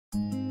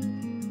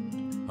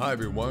Hi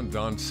everyone,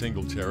 Don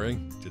Singletary.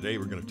 Today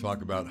we're going to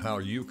talk about how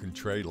you can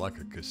trade like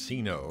a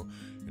casino,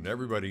 and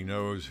everybody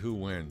knows who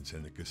wins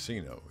in the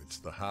casino. It's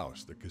the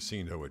house, the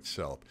casino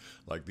itself.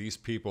 Like, these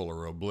people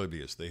are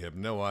oblivious. They have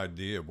no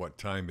idea of what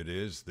time it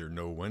is. There are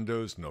no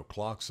windows, no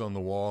clocks on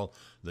the wall.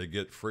 They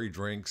get free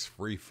drinks,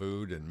 free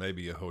food, and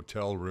maybe a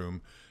hotel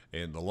room.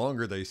 And the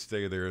longer they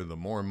stay there, the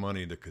more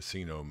money the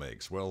casino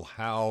makes. Well,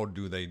 how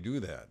do they do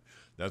that?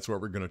 That's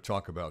what we're going to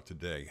talk about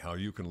today, how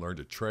you can learn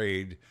to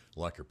trade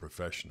like a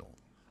professional.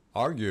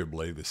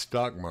 Arguably, the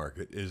stock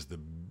market is the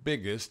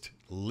biggest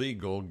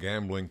legal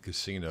gambling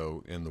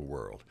casino in the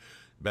world.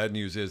 Bad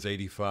news is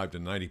 85 to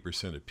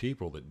 90% of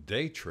people that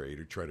day trade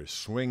or try to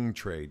swing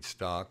trade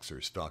stocks or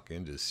stock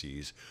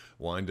indices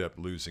wind up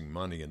losing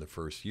money in the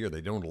first year.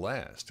 They don't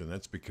last, and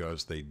that's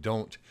because they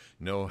don't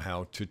know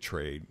how to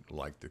trade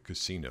like the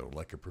casino,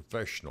 like a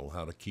professional,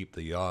 how to keep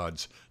the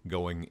odds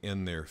going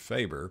in their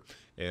favor,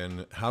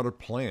 and how to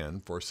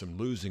plan for some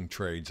losing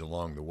trades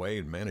along the way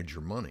and manage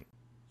your money.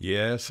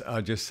 Yes,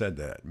 I just said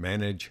that.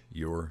 Manage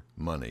your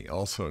money,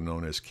 also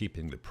known as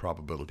keeping the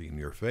probability in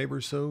your favor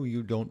so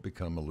you don't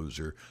become a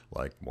loser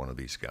like one of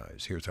these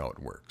guys. Here's how it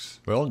works.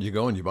 Well, you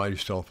go and you buy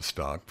yourself a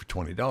stock for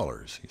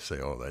 $20. You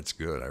say, oh, that's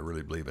good. I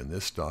really believe in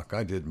this stock.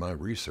 I did my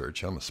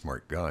research. I'm a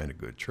smart guy and a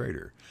good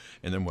trader.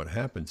 And then what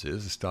happens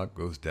is the stock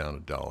goes down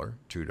 $1,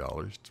 $2,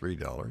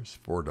 $3,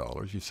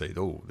 $4. You say,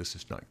 oh, this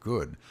is not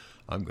good.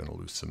 I'm going to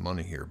lose some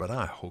money here, but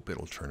I hope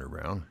it'll turn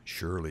around.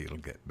 Surely it'll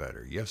get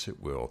better. Yes,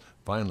 it will.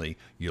 Finally,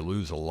 you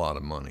lose a lot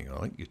of money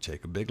on it. You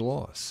take a big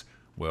loss.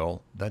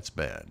 Well, that's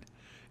bad.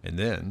 And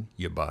then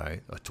you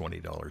buy a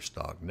 $20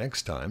 stock.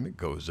 Next time, it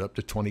goes up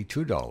to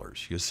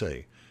 $22. You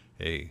say,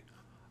 hey,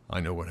 I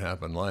know what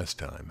happened last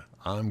time.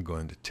 I'm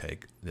going to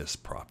take this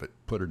profit,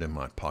 put it in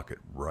my pocket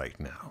right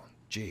now.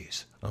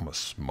 Geez, I'm a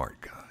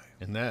smart guy.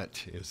 And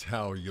that is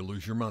how you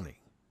lose your money.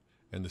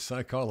 And the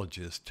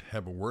psychologists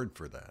have a word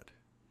for that.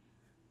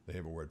 They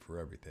have a word for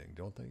everything,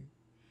 don't they?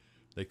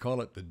 They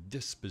call it the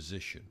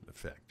disposition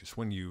effect. It's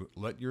when you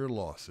let your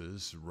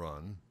losses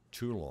run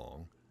too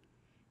long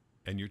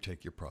and you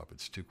take your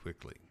profits too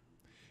quickly.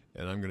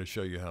 And I'm going to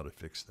show you how to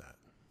fix that.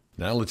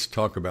 Now let's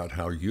talk about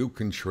how you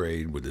can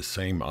trade with the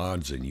same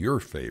odds in your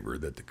favor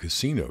that the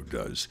casino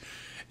does.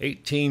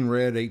 18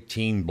 red,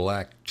 18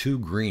 black, 2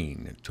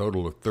 green, a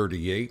total of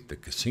 38. The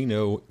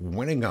casino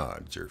winning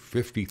odds are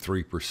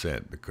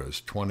 53%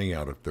 because 20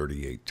 out of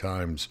 38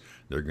 times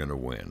they're going to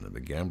win. And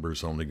the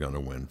gambler's only going to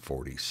win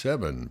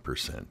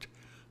 47%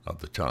 of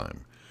the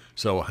time.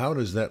 So how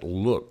does that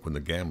look when the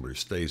gambler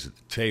stays at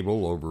the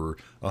table over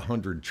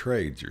 100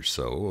 trades or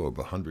so of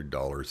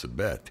 $100 a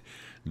bet?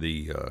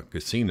 The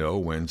casino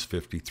wins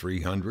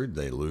 $5,300.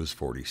 They lose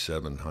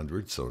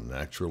 $4,700. So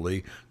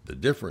naturally, the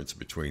difference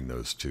between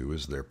those two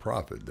is their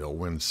profit. They'll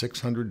win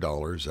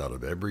 $600 out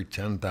of every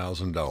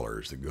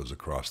 $10,000 that goes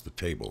across the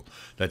table.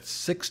 That's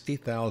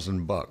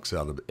 $60,000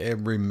 out of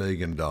every $1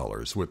 million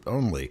with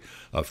only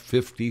a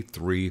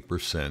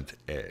 53%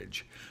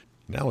 edge.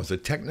 Now, as a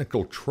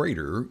technical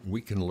trader,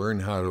 we can learn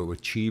how to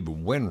achieve a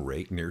win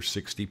rate near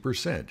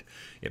 60%.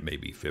 It may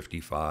be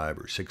 55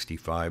 or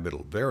 65.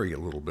 It'll vary a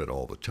little bit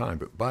all the time.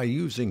 But by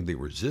using the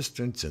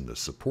resistance and the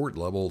support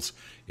levels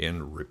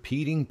in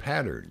repeating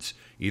patterns,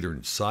 either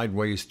in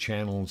sideways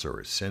channels or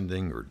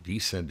ascending or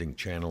descending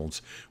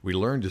channels, we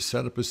learn to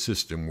set up a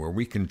system where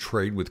we can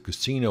trade with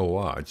casino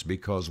odds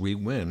because we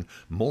win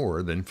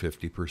more than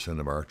 50%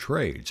 of our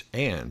trades.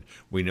 And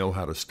we know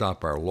how to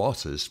stop our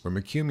losses from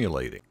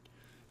accumulating.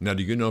 Now,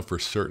 do you know for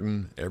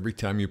certain every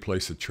time you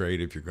place a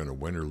trade if you're going to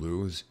win or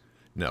lose?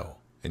 No,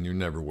 and you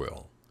never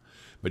will.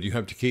 But you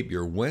have to keep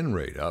your win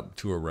rate up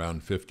to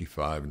around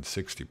 55 and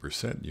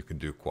 60%. You can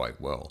do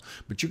quite well.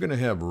 But you're going to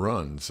have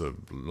runs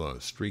of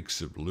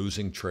streaks of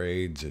losing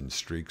trades and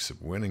streaks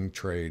of winning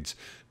trades.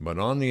 But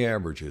on the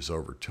averages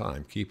over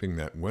time, keeping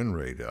that win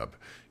rate up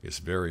is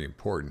very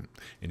important.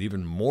 And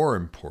even more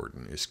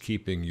important is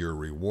keeping your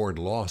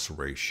reward-loss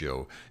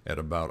ratio at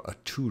about a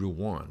 2 to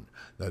 1.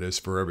 That is,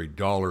 for every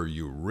dollar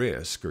you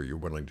risk or you're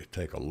willing to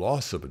take a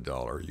loss of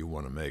 $1, you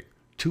want to make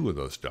 2 of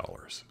those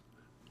dollars.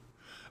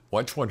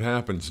 Watch what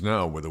happens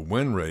now with a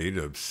win rate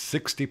of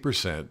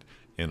 60%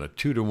 and a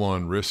 2 to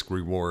 1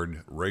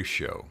 risk-reward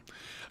ratio.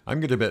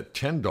 I'm going to bet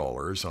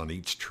 $10 on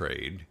each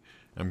trade.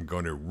 I'm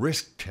going to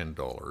risk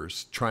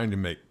 $10 trying to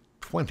make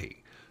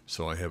 20.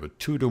 So I have a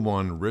 2 to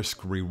 1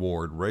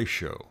 risk-reward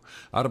ratio.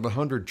 Out of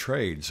 100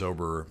 trades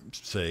over,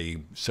 say,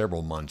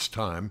 several months'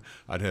 time,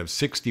 I'd have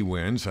 60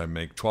 wins. I'd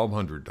make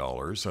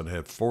 $1,200. I'd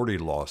have 40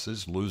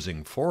 losses,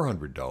 losing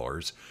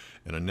 $400.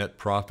 And a net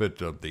profit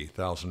of the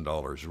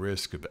 $1,000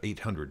 risk of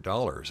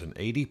 $800, an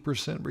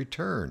 80%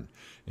 return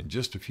in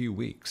just a few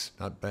weeks.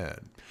 Not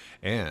bad.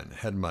 And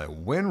had my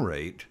win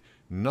rate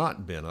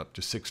not been up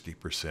to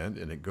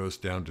 60% and it goes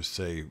down to,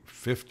 say,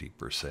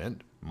 50%,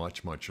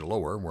 much, much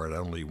lower, where I'd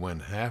only win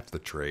half the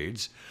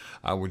trades,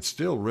 I would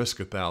still risk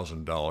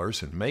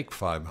 $1,000 and make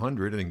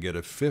 $500 and get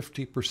a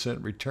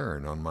 50%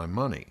 return on my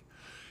money.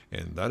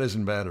 And that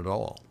isn't bad at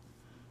all.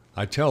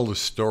 I tell the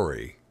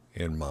story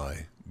in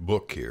my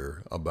book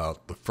here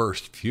about the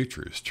first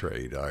futures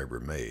trade I ever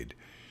made.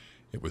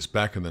 It was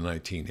back in the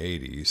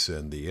 1980s,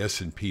 and the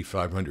S&P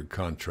 500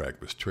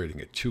 contract was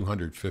trading at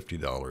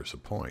 $250 a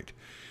point.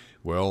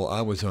 Well,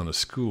 I was on a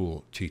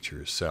school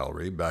teacher's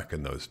salary back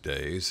in those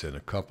days, and a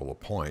couple of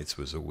points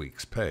was a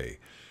week's pay.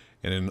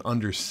 And in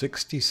under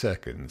 60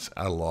 seconds,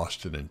 I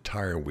lost an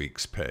entire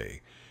week's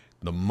pay.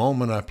 The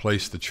moment I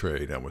placed the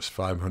trade, I was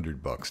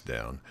 $500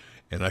 down,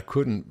 and I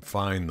couldn't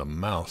find the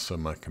mouse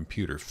on my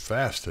computer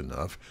fast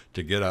enough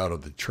to get out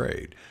of the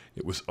trade.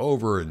 It was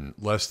over in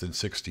less than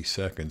 60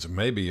 seconds,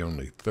 maybe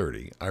only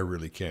 30. I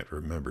really can't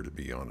remember, to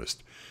be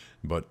honest.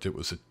 But it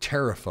was a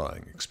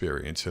terrifying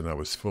experience, and I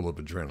was full of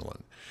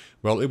adrenaline.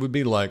 Well, it would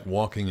be like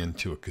walking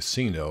into a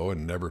casino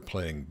and never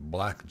playing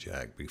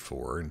blackjack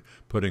before and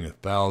putting a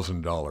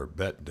 $1,000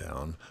 bet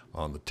down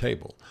on the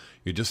table.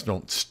 You just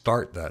don't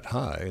start that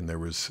high, and there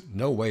was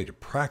no way to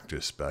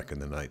practice back in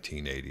the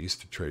 1980s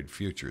to trade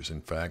futures.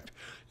 In fact,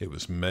 it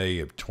was May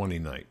of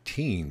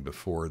 2019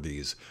 before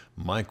these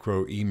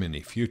micro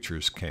emini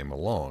futures came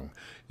along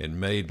and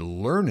made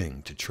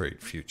learning to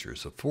trade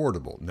futures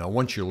affordable. Now,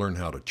 once you learn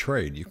how to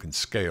trade, you can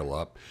scale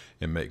up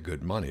and make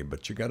good money,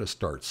 but you got to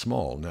start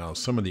small. Now,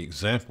 some of the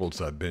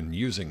examples I've been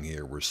using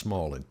here were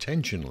small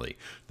intentionally,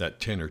 that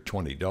 $10 or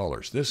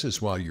 $20. This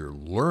is while you're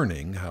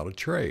learning how to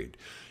trade.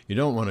 You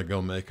don't want to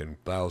go making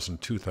 $1,000,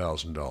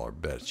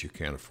 $2,000 bets you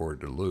can't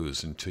afford to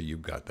lose until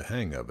you've got the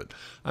hang of it.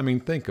 I mean,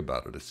 think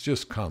about it. It's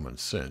just common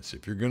sense.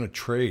 If you're going to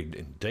trade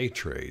and day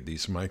trade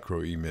these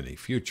micro e-mini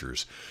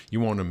futures, you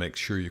want to make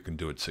sure you can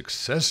do it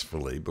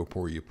successfully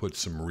before you put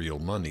some real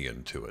money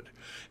into it.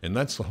 And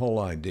that's the whole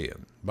idea.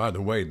 By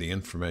the way, the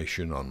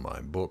information on my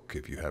book,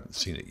 if you haven't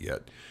seen it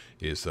yet,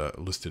 is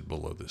listed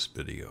below this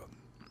video.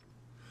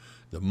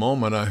 The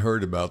moment I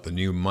heard about the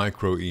new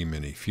micro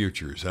e-mini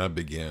futures, I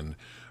began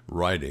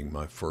writing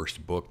my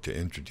first book to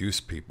introduce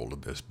people to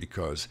this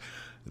because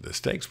the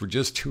stakes were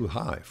just too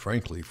high,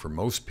 frankly, for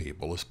most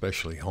people,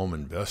 especially home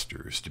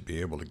investors, to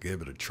be able to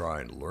give it a try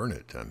and learn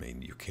it. I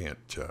mean, you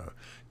can't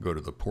go to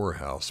the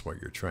poorhouse while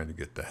you're trying to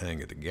get the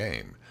hang of the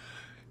game.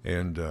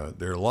 And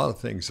there are a lot of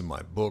things in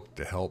my book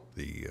to help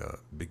the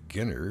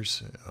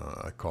beginners.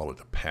 I call it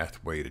a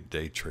pathway to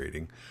day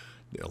trading.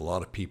 A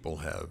lot of people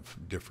have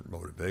different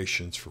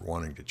motivations for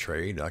wanting to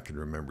trade. I can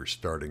remember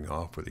starting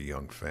off with a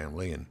young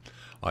family, and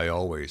I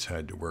always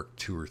had to work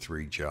 2 or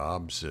 3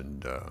 jobs,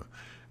 and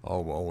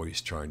always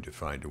trying to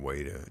find a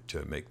way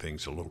to make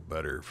things a little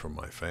better for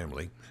my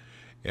family.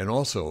 And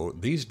also,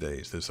 these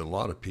days, there's a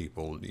lot of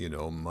people, you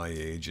know, my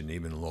age and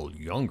even a little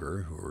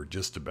younger, who are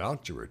just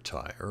about to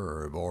retire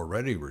or have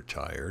already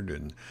retired,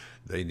 and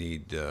they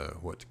need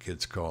what the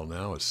kids call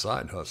now a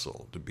side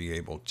hustle to be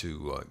able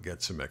to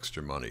get some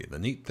extra money. The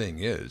neat thing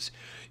is,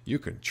 you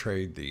can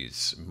trade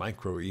these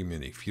micro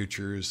e-mini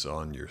futures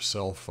on your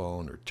cell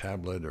phone or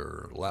tablet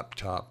or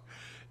laptop,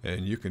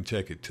 and you can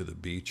take it to the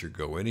beach or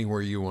go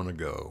anywhere you want to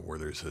go where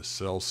there's a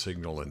cell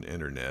signal and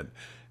internet,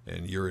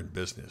 and you're in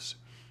business.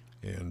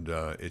 And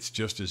it's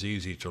just as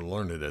easy to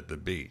learn it at the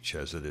beach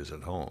as it is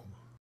at home.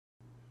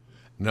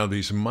 Now,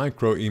 these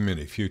micro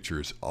e-mini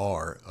futures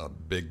are a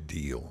big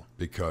deal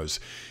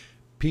because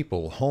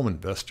people, home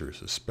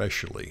investors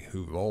especially,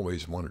 who've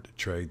always wanted to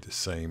trade the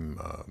same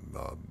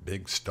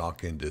big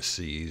stock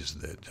indices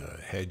that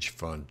hedge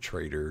fund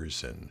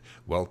traders and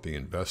wealthy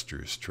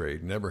investors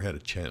trade, never had a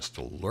chance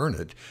to learn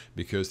it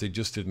because they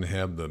just didn't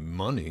have the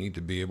money to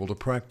be able to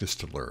practice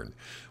to learn.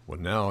 Well,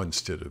 now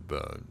instead of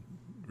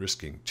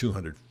risking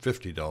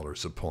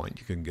 $250 a point,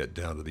 you can get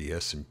down to the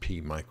S&P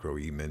micro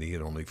e-mini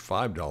at only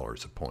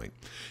 $5 a point.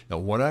 Now,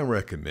 what I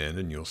recommend,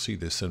 and you'll see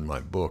this in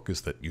my book,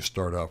 is that you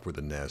start off with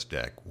the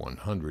NASDAQ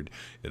 100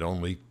 at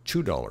only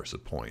 $2 a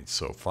point.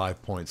 So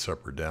 5 points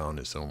up or down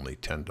is only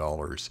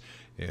 $10,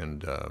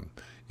 and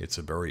it's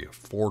a very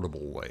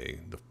affordable way,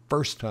 the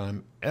first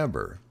time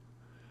ever,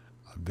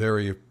 a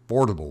very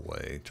affordable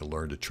way to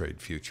learn to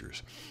trade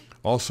futures.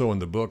 Also in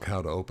the book, how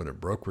to open a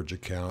brokerage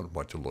account,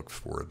 what to look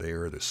for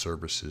there, the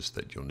services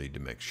that you'll need to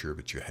make sure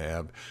that you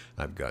have.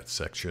 I've got a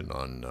section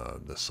on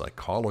the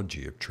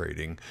psychology of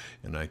trading,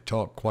 and I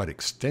talk quite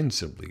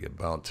extensively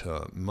about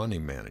money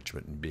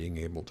management and being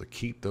able to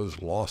keep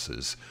those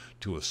losses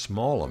to a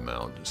small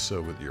amount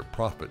so that your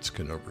profits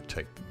can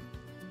overtake them.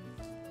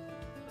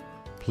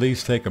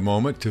 Please take a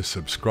moment to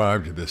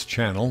subscribe to this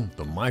channel,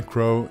 the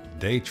Micro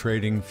Day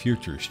Trading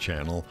Futures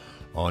channel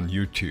on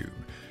YouTube.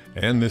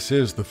 And this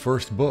is the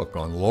first book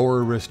on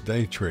lower risk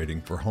day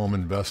trading for home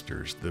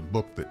investors, the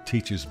book that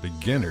teaches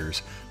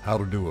beginners how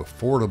to do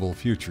affordable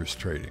futures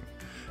trading.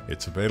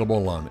 It's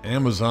available on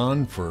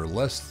Amazon for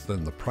less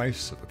than the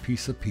price of a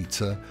piece of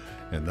pizza,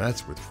 and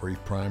that's with free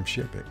Prime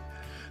shipping.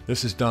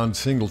 This is Don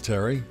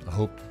Singletary. I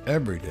hope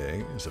every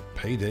day is a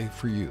payday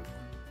for you.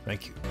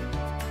 Thank you.